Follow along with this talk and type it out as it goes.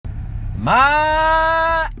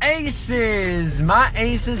My aces,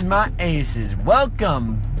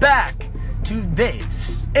 welcome back to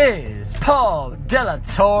This Is Paul Della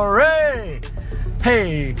Torre.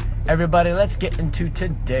 Hey, everybody, let's get into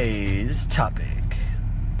today's topic.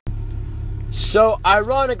 So,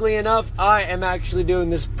 ironically enough, I am actually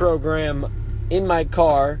doing this program in my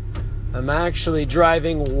car. I'm actually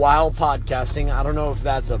driving while podcasting. I don't know if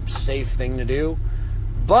that's a safe thing to do,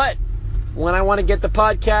 but when I want to get the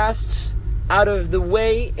podcast out of the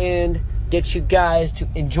way and get you guys to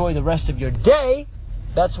enjoy the rest of your day,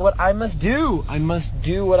 that's what I must do. I must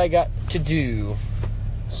do what I got to do.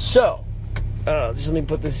 So, just let me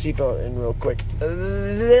put the seatbelt in real quick.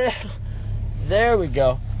 There we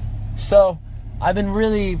go. So, I've been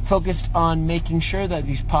really focused on making sure that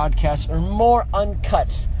these podcasts are more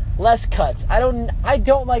uncut, less cuts. I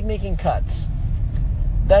don't like making cuts.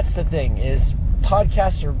 That's the thing, is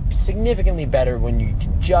podcasts are significantly better when you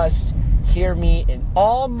can just hear me and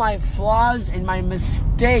all my flaws and my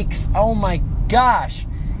mistakes. Oh my gosh.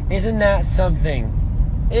 Isn't that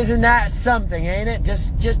something? Isn't that something, ain't it?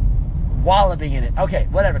 Just walloping in it. Okay,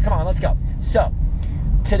 whatever. Come on, let's go. So,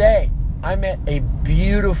 today I met a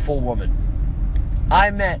beautiful woman. I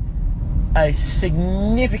met a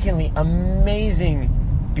significantly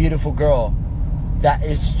amazing, beautiful girl that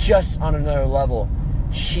is just on another level.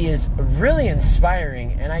 She is really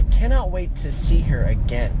inspiring, and I cannot wait to see her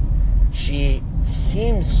again. She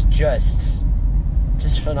seems just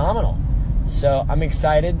phenomenal. So I'm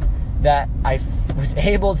excited that I was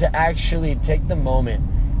able to actually take the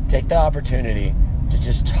opportunity to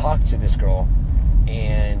just talk to this girl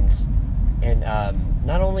and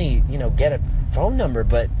not only, get a phone number,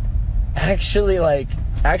 but actually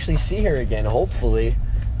see her again, hopefully,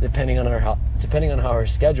 depending on how her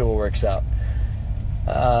schedule works out.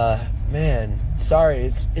 Man, sorry,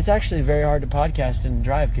 it's actually very hard to podcast and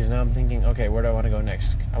drive, because now I'm thinking, okay, where do I want to go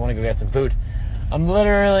next? I want to go get some food. I'm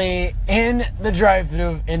literally in the drive-thru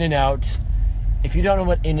of In-N-Out. If you don't know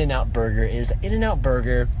what In-N-Out Burger is, In-N-Out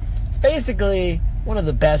Burger, it's basically one of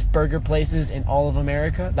the best burger places in all of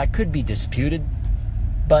America. That could be disputed,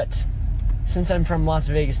 but since I'm from Las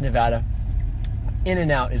Vegas, Nevada,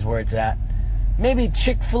 In-N-Out is where it's at. Maybe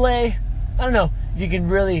Chick-fil-A. I don't know if you can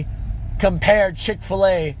really compare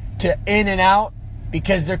Chick-fil-A to In-N-Out,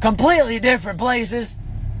 because they're completely different places,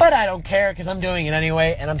 but I don't care, because I'm doing it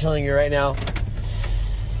anyway, and I'm telling you right now,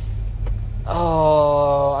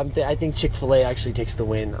 I think Chick-fil-A actually takes the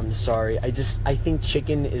win. I'm sorry. I think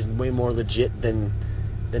chicken is way more legit than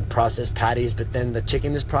processed patties, but then the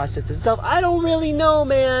chicken is processed itself. I don't really know,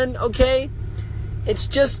 man, okay? It's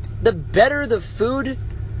just, the better the food,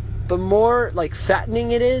 the more,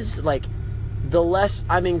 fattening it is, the less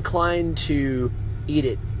I'm inclined to eat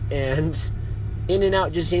it. And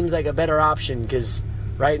In-N-Out just seems like a better option, because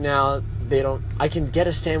right now I can get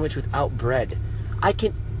a sandwich without bread. I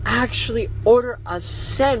can actually order a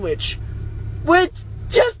sandwich with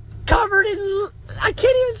just covered in, I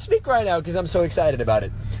can't even speak right now because I'm so excited about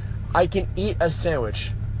it. I can eat a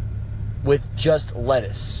sandwich with just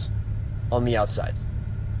lettuce on the outside.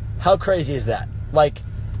 How crazy is that?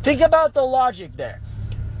 Think about the logic there.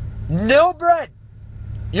 No bread.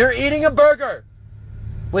 You're eating a burger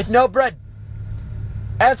with no bread.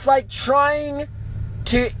 That's like trying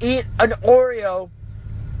to eat an Oreo,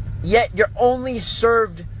 yet you're only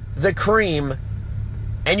served the cream,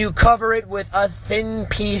 and you cover it with a thin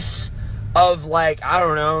piece of,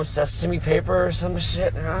 sesame paper or some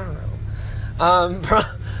shit. I don't know.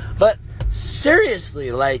 But seriously,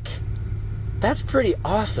 that's pretty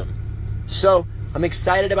awesome. So, I'm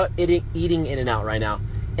excited about eating In-N-Out right now.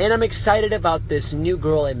 And I'm excited about this new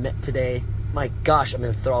girl I met today. My gosh, I'm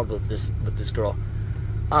enthralled with this girl.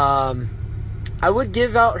 I would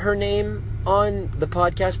give out her name on the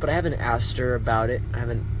podcast, but I haven't asked her about it. I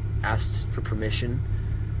haven't asked for permission.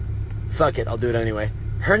 Fuck it, I'll do it anyway.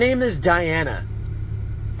 Her name is Diana.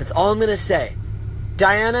 That's all I'm gonna say.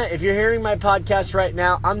 Diana, if you're hearing my podcast right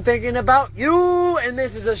now, I'm thinking about you, and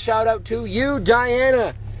this is a shout out to you,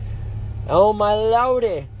 Diana. Oh my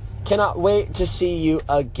lordy. Cannot wait to see you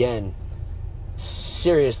again.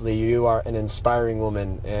 Seriously, you are an inspiring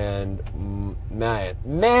woman, and man,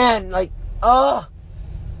 I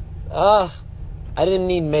didn't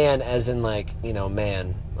mean man as in man,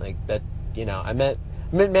 that, I meant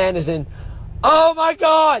man as in, oh my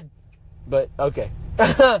God, but okay.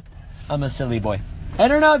 I'm a silly boy. I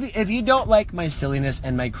don't know if you don't like my silliness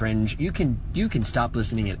and my cringe, you can stop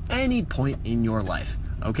listening at any point in your life,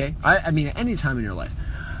 okay? I mean, at any time in your life.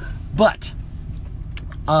 But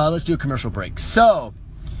let's do a commercial break. So,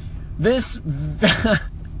 this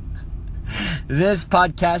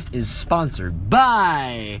podcast is sponsored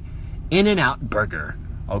by In-N-Out Burger,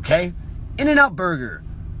 okay? In-N-Out Burger,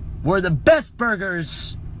 where the best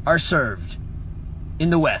burgers are served in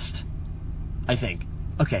the West, I think.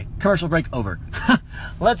 Okay, commercial break over.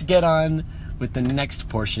 Let's get on with the next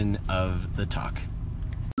portion of the talk.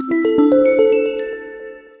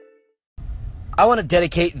 I want to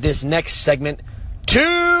dedicate this next segment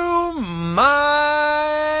to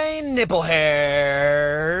my nipple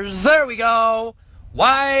hairs. There we go.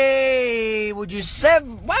 Why would you say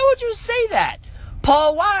that?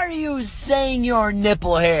 Paul, why are you saying your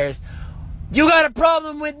nipple hairs? You got a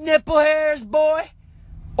problem with nipple hairs, boy?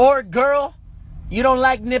 Or girl? You don't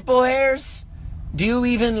like nipple hairs? Do you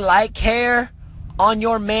even like hair on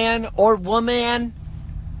your man or woman?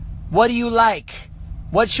 What do you like?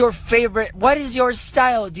 What's your favorite? What is your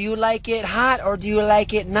style? Do you like it hot or do you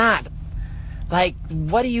like it not? Like,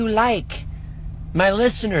 what do you like? My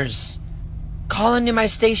listeners, call into my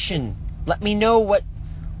station. Let me know what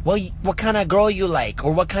kind of girl you like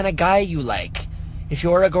or what kind of guy you like. If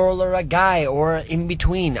you're a girl or a guy or in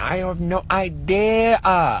between, I have no idea.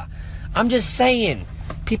 I'm just saying,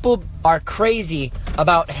 people are crazy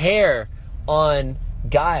about hair on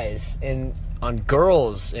guys and on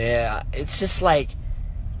girls. Yeah, it's just like,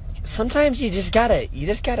 sometimes you just gotta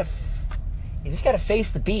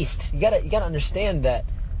face the beast. You gotta understand that,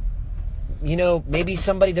 you know, maybe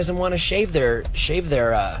somebody doesn't want to shave their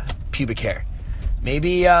pubic hair.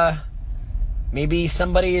 Maybe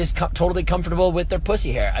somebody is totally comfortable with their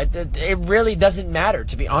pussy hair. It really doesn't matter,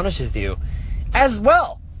 to be honest with you. As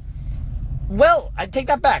well, I take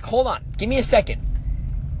that back. Hold on. Give me a second.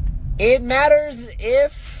 It matters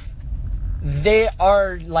if they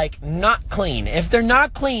are, like, not clean. If they're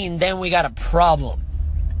not clean, then we got a problem.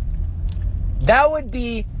 That would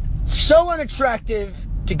be so unattractive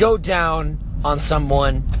to go down on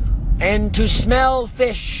someone and to smell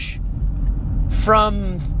fish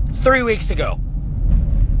from 3 weeks ago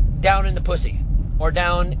down in the pussy or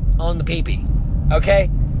down on the pee-pee. Okay?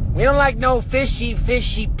 We don't like no fishy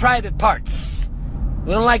private parts.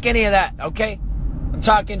 We don't like any of that, okay? I'm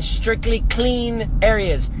talking strictly clean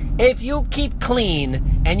areas. If you keep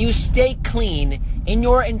clean and you stay clean in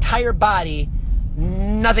your entire body,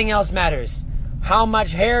 nothing else matters. How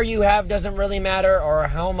much hair you have doesn't really matter, or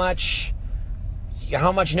how much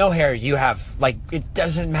no hair you have. Like, it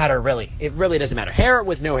doesn't matter, really. It really doesn't matter. Hair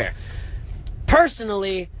with no hair.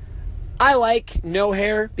 Personally, I like no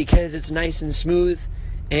hair because it's nice and smooth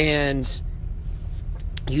and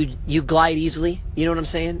you glide easily. You know what I'm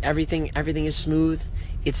saying? Everything is smooth.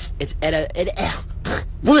 It's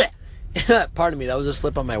pardon me, that was a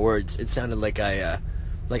slip on my words. It sounded like I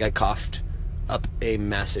coughed up a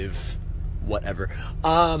massive whatever.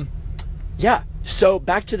 Yeah, so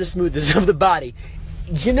back to the smoothness of the body.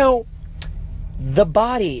 You know, the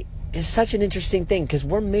body is such an interesting thing because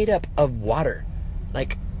we're made up of water,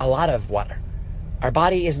 like a lot of water. Our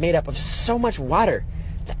body is made up of so much water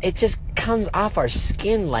that it just comes off our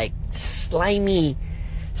skin like slimy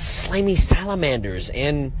salamanders.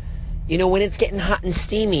 And, you know, when it's getting hot and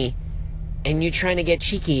steamy and you're trying to get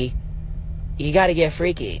cheeky, you got to get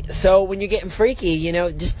freaky. So when you're getting freaky, you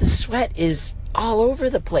know, just the sweat is all over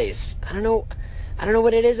the place. I don't know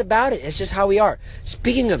what it is about it. It's just how we are.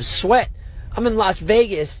 Speaking of sweat, I'm in Las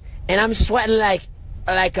Vegas and I'm sweating like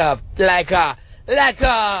a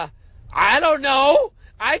I don't know.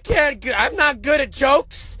 I'm not good at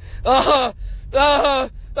jokes. I'm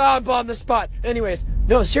on the spot. Anyways,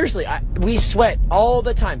 no, seriously, we sweat all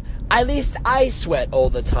the time. At least I sweat all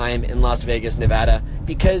the time in Las Vegas, Nevada,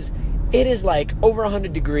 because it is like over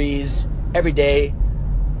 100 degrees every day,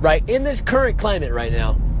 right? In this current climate right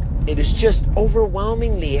now, it is just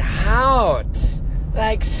overwhelmingly hot,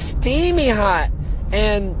 like steamy hot.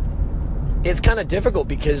 And it's kind of difficult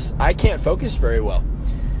because I can't focus very well.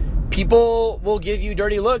 People will give you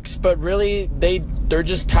dirty looks, but really they're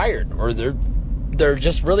just tired, or they're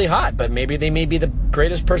just really hot, but maybe they may be the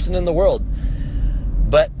greatest person in the world,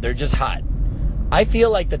 but they're just hot. I feel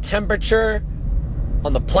like the temperature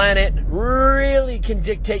on the planet really can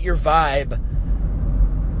dictate your vibe,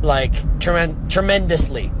 like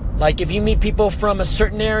tremendously. Like if you meet people from a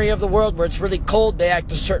certain area of the world where it's really cold, they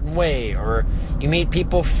act a certain way. Or you meet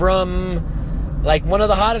people from like one of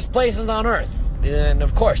the hottest places on earth, and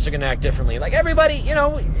of course they're going to act differently. Like everybody, you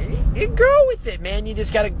know, you grow with it, man. You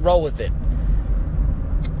just got to roll with it.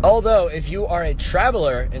 Although, if you are a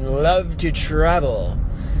traveler and love to travel,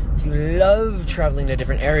 if you love traveling to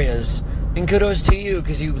different areas, then kudos to you,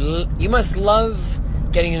 because you must love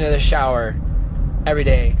getting into the shower every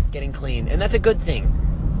day, getting clean, and that's a good thing.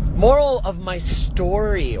 Moral of my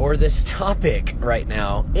story, or this topic right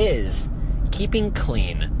now, is keeping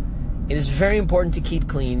clean It is very important to keep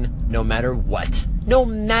clean no matter what. No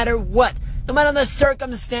matter what. No matter the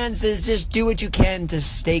circumstances, just do what you can to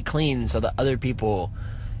stay clean so that other people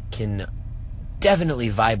can definitely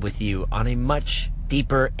vibe with you on a much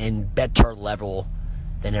deeper and better level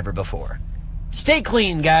than ever before. Stay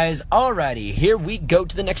clean, guys. Alrighty, here we go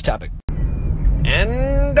to the next topic.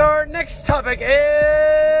 And our next topic is...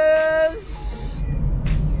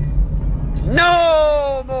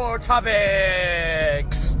 no more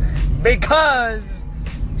topics! Because,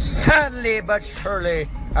 sadly but surely,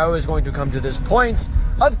 I was going to come to this point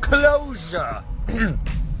of closure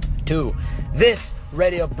to this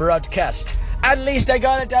radio broadcast. At least I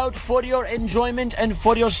got it out for your enjoyment and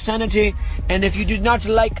for your sanity. And if you do not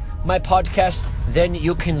like my podcast, then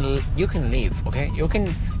you can leave, okay? You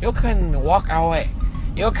can walk away.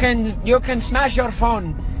 You can smash your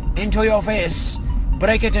phone into your face,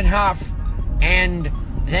 break it in half, and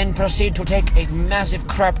then proceed to take a massive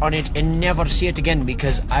crap on it and never see it again,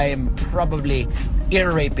 because I am probably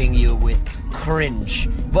ear-raping you with cringe.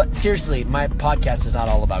 But seriously, my podcast is not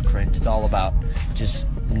all about cringe. It's all about just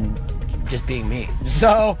being me.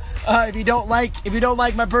 So if you don't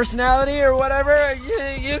like my personality or whatever,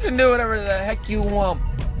 you can do whatever the heck you want,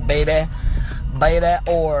 baby,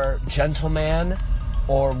 or gentleman,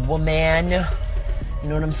 or woman. You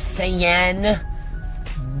know what I'm saying?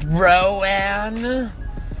 Bro-an.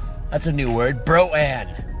 That's a new word, bro-an.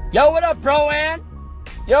 Yo, what up, bro-an?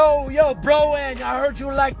 Yo, bro-an, I heard you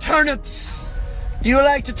like turnips. Do you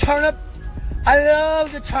like the turnip? I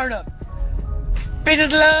love the turnip.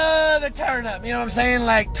 Bitches love the turnip. You know what I'm saying?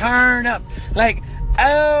 Like, turn up. Like,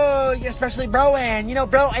 oh, especially Bro-an. You know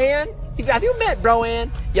Bro-an? Have you met Bro-an?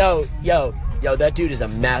 Yo, that dude is a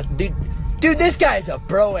dude, this guy's a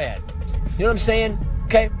Bro-an. You know what I'm saying?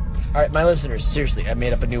 Okay? Alright, my listeners, seriously, I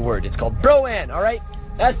made up a new word. It's called Bro-an, alright?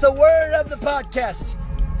 That's the word of the podcast.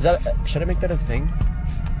 Should I make that a thing?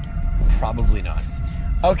 Probably not.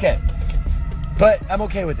 Okay. But I'm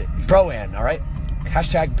okay with it. Bro-an, alright?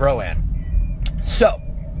 Hashtag Bro-an. So,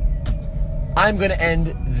 I'm going to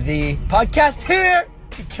end the podcast here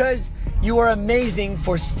because you are amazing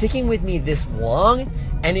for sticking with me this long.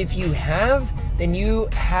 And if you have, then you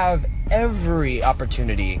have every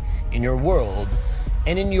opportunity in your world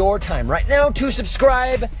and in your time right now to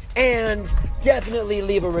subscribe and definitely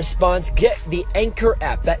leave a response. Get the Anchor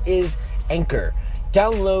app. That is Anchor.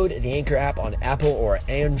 Download the Anchor app on Apple or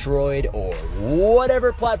Android or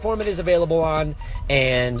whatever platform it is available on,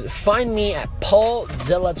 and find me at Paul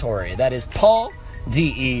Delatorre. That is Paul,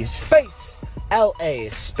 D-E space L-A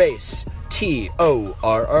space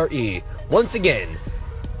T-O-R-R-E. Once again,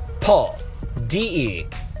 Paul, D-E-L-A-T-O-R-R-E.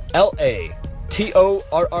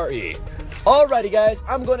 Alrighty, guys,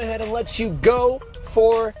 I'm going ahead and let you go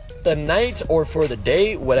for the night or for the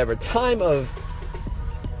day, whatever time of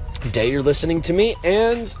day you're listening to me,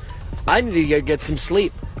 and I need to get some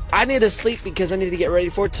sleep. I need to sleep because I need to get ready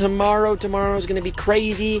for tomorrow. Tomorrow is going to be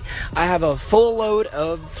crazy. I have a full load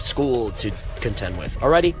of school to contend with.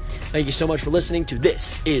 Alrighty, thank you so much for listening to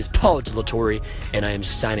This is Paul Delatorre, and I am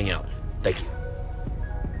signing out. Thank you.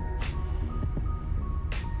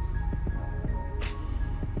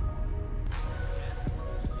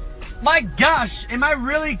 My gosh, am I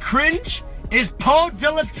really cringe? Is Paul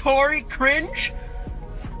Delatorre cringe?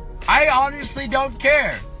 I honestly don't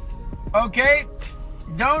care. Okay?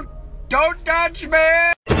 Don't judge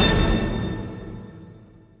me!